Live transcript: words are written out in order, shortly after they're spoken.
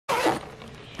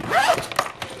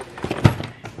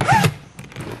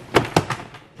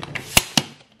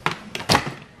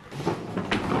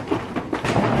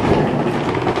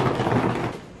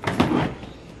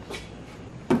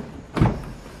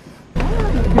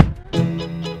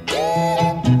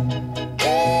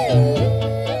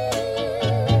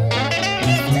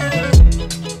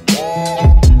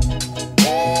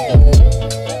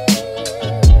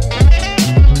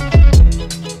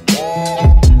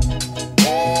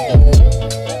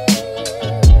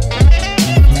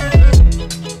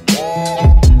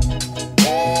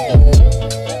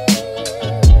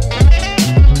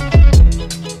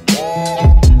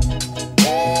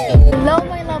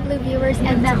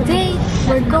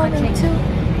going to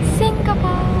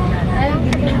Singapore.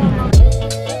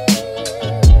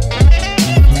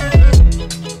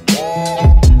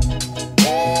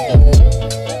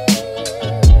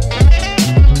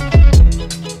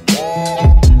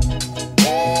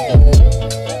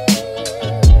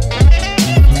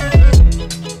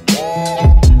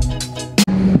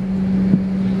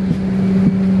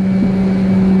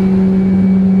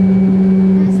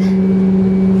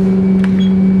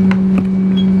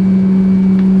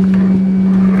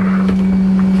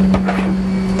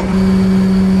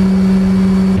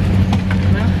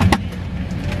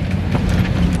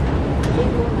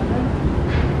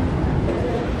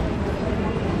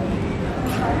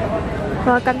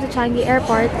 Welcome to Changi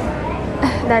Airport.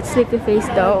 That sleepy face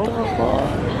though.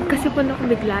 Kasi puno ko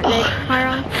bigla. Like,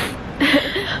 parang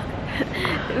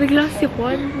biglang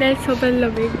sipon dahil sobrang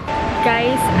lamig.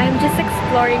 Guys, I'm just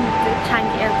exploring the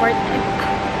Changi Airport.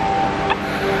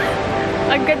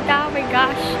 Ang ganda, oh my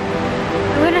gosh.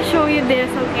 I'm gonna show you this,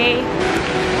 okay?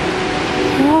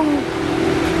 Wow.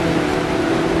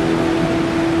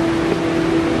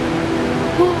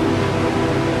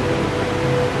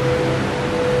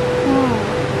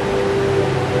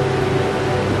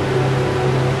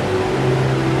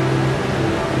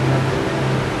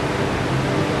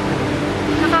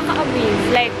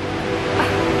 Like,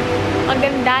 ang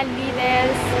ganda,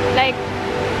 linis. Like,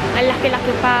 ang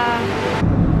laki-laki pa.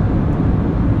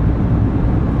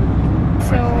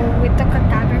 So, we took a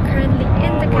cab. We're currently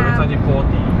in the cab.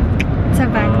 It's a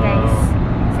van, guys.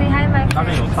 Say hi, my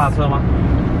friends.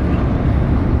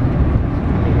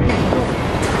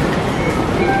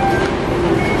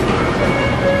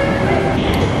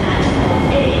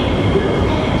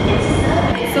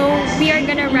 So, we are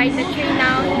gonna ride the train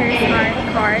now. Here's our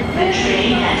card. Here's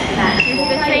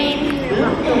the train.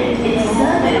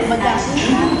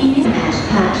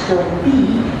 Platform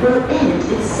B will end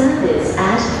its service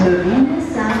at Marina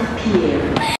South Pier.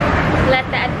 Let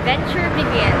the adventure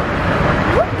begin.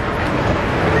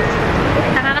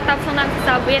 Nakakatapos lang namin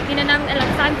sa subway at di na namin alam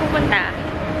saan pupunta.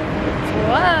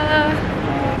 Wow!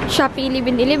 Shopee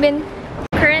 11-11.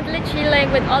 Currently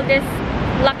chilling with all this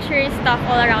luxury stuff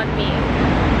all around me.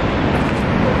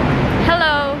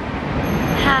 Hello!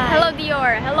 Hi. Hello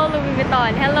Dior! Hello Louis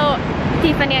Vuitton! Hello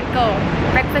Tiffany & Co.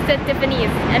 Breakfast at Tiffany's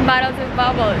and bottles of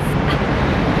bubbles.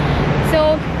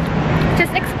 So,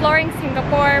 just exploring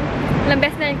Singapore. Ilang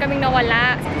beses na rin kaming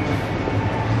nawala.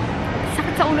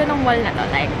 Sakit sa ulo ng mall na to.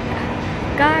 Like,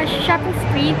 gosh, shopping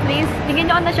spree please.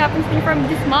 Bigyan nyo ako na shopping spree from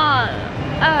this mall.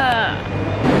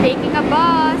 Taking a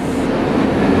bus.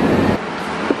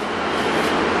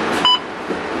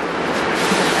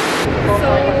 So,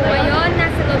 ngayon,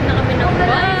 nasa loob na kami ng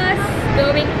bus.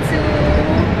 Going to...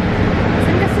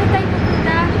 Saan kasi tayo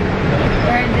pupunta?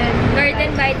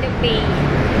 Garden by the Bay.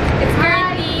 It's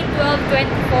currently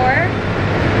 12:24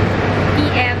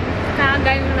 PM.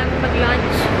 Kakagaling na namin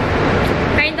mag-lunch.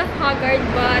 Kind of haggard,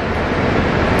 but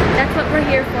that's what we're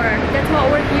here for. That's what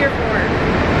we're here for.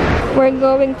 We're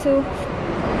going to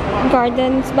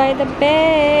Gardens by the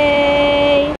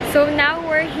Bay. So now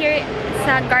we're here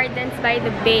sa Gardens by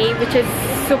the Bay, which is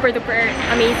super duper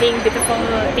amazing, beautiful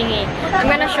thingy. I'm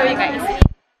gonna show you guys. Nasa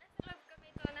loob kami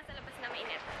ito, nasa labas na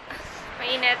mainit.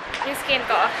 Mainit yung skin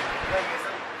ko.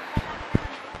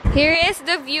 Here is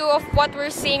the view of what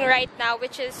we're seeing right now,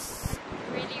 which is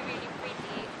really, really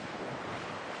pretty.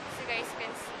 So you guys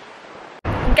can see.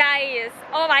 Guys,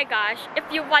 oh my gosh, if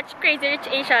you watch Crazy Rich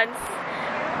Asians.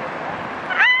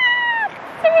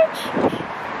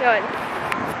 Yun.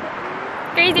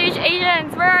 Crazy Rich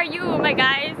Asians, where are you, my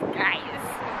guys? Guys,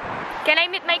 can I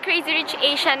meet my Crazy Rich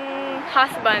Asian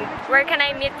husband? Where can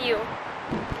I meet you?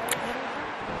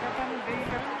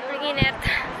 Init.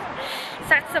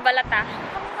 Sakit sa balata.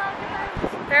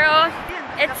 Pero,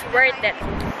 it's worth it.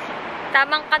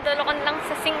 Tamang kadulukan lang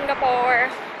sa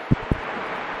Singapore.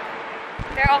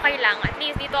 Pero okay lang. At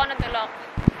least dito ako nadulok.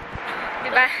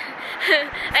 Diba?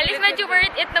 At least medyo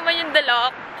worth it naman yung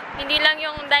dulok. Hindi lang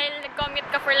yung dahil nag-commute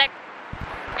ka for like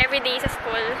everyday sa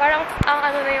school. Parang ang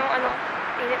ano na yung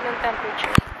init ng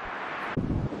temperature.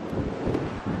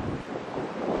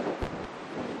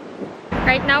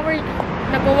 Right now, we're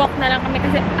nag-walk na lang kami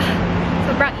kasi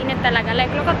sobrang init talaga.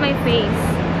 Like, look at my face.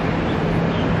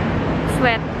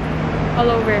 Sweat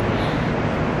all over.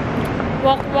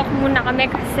 Walk muna kami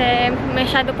kasi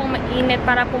masyado pong mainit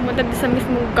para pumunta sa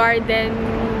mismong garden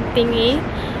thingy.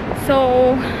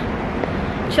 So,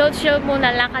 chill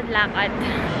muna, lakad-lakad.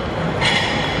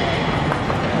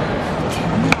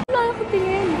 Wala ako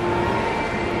tingin.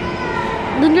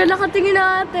 Doon ka nakatingin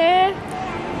na ate.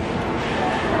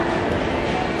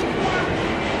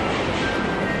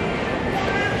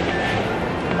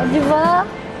 Diba?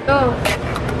 Go.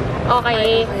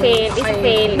 Okay, fail. Is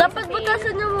fail. Dapat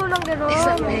butasan niyo munang gano'n.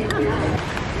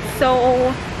 So,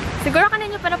 siguro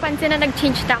kanina pa napansin na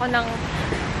nag-change na ako ng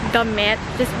damit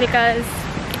just because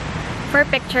for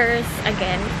pictures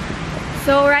again.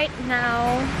 So, right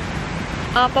now,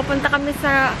 papunta kami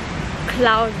sa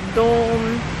Cloud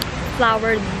Dome,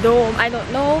 Flower Dome, I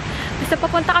don't know. Basta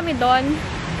papunta kami doon.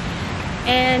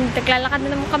 And naglalakad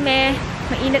na naman kami.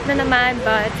 Mainit na naman,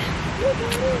 but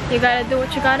you gotta do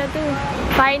what you gotta do.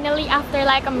 Finally, after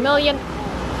like a million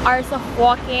hours of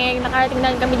walking, nakarating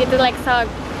na kami dito like sa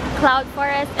Cloud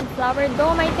Forest and Flower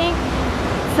Dome, I think.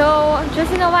 So,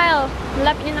 just in a while,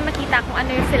 malapit nyo na makita kung ano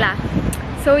yun sila.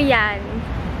 So, yan.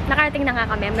 Nakarating na nga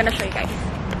kami. I'm gonna show you guys.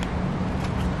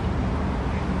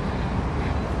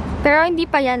 Pero hindi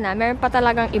pa yan na. Meron pa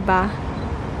talagang iba.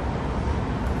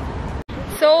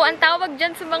 So, ang tawag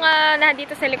dyan sa mga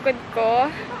nandito sa likod ko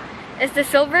is the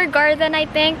Silver Garden, I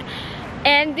think.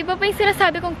 And di ba pa yung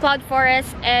sinasabi kong Cloud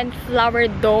Forest and Flower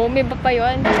Dome? Iba pa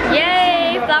yun?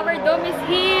 Yay! Flower Dome is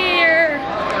here!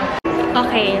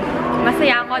 Okay.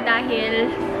 Masaya ako dahil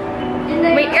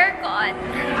may aircon.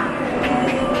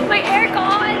 May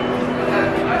aircon!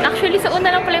 Actually, sa una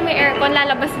lang pala may aircon.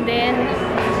 Lalabas din.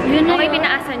 Okay,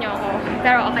 pinaasa nyo ako.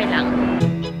 Pero okay lang.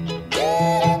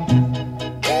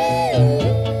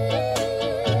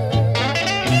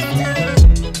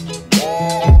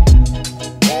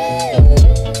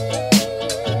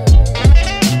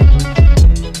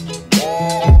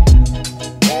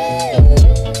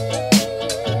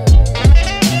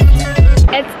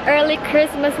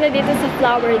 Christmas na dito sa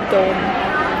Flower Dome.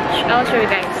 I'll show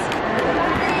you guys.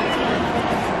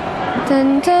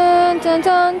 Dun, dun, dun,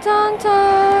 dun, dun,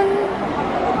 dun.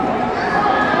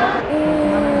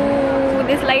 Ooh,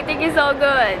 this lighting is so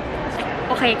good.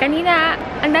 Okay, kanina,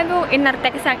 ang dami kong inarte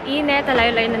kasi ang init,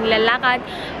 talayo-layo na nilalakad.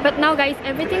 But now guys,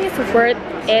 everything is worth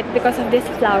it because of these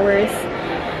flowers.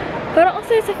 Pero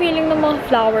kasi sa feeling ng mga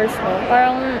flowers ko,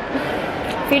 parang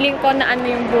feeling ko na ano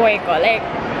yung buhay ko. Like,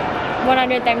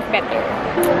 100 times better.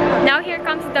 Now here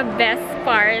comes the best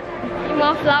part. Yung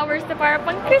mga flowers na para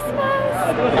pang Christmas.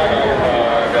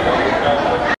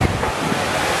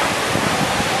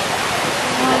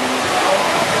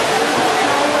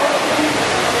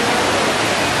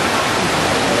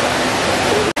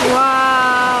 Wow!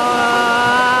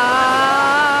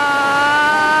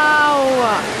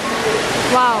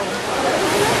 Wow!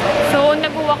 So,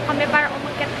 nag-walk kami para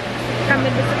umakyat kami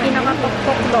doon sa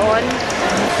pinakapakpok doon.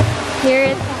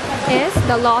 Here it is,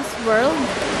 the Lost World.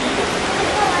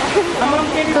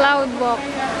 Cloud Walk.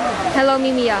 Hello,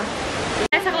 Mimiya.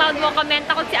 Sa Cloud Walk, comment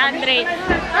ako si Andre.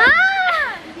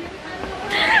 Ah!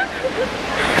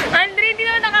 Andre, hindi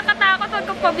naman nakakatakot. Huwag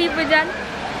kang pabibo dyan.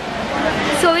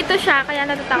 So, ito siya. Kaya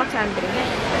natatakot si Andre.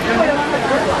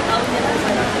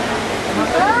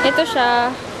 Ito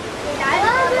siya.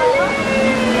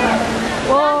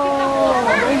 Wow!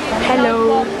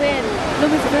 Hello.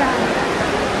 Look at that.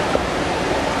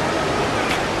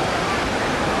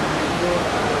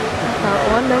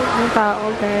 Ang tao,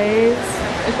 guys.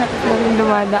 Maraming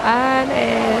dumadaan.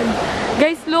 And,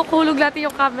 guys, look. Hulog natin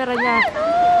yung camera niya.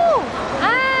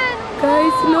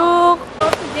 Guys, look.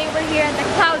 Today, we're here at the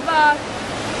Cloud Walk.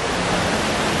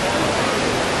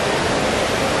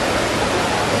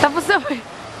 Tapos na ba?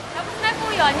 Tapos na po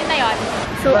yun. Yun na yun.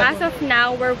 So, as of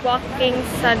now, we're walking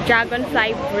sa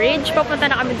Dragonfly Bridge. Papunta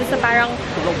na kami doon sa parang...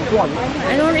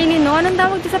 I don't really know. Anong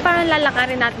tawag doon sa parang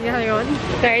lalakarin natin ngayon?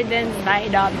 Gardens by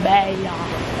the Bay.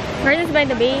 Gardens by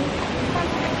the Bay?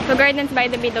 So, Gardens by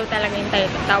the Bay daw talaga yung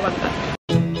tawag doon.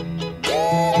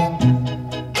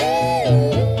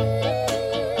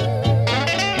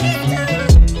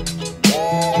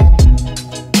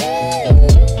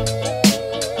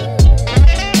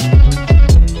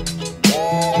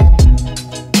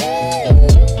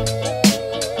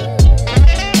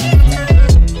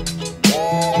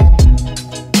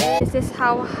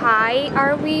 How high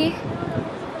are we?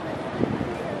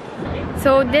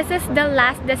 So, this is the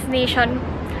last destination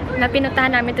na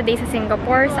pinuntahan namin today sa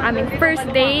Singapore. Sa aming first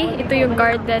day, ito yung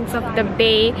Gardens of the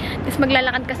Bay. Tapos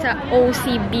maglalakad ka sa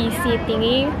OCBC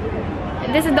thingy.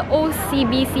 This is the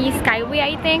OCBC Skyway,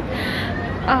 I think.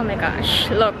 Oh my gosh.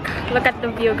 Look. Look at the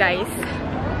view, guys.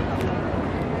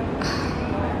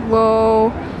 Whoa.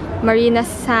 Marina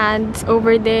Sands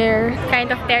over there.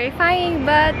 Kind of terrifying,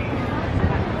 but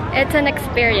it's an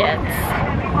experience.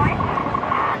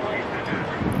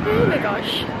 Oh my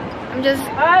gosh. I'm just...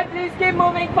 Hi, please keep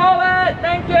moving forward.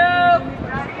 Thank you.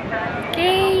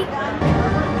 Okay.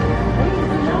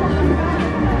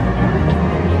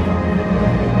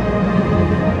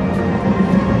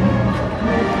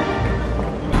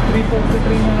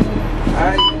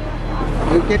 Hi.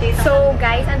 So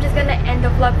guys, I'm just gonna end the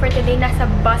vlog for today. Nasa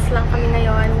bus lang kami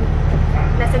ngayon.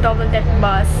 Nasa double-deck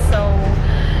bus. So,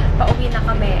 pauwi na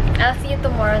kami. I'll see you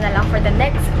tomorrow na lang for the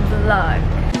next vlog.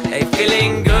 Hey,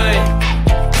 feeling good,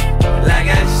 like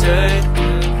I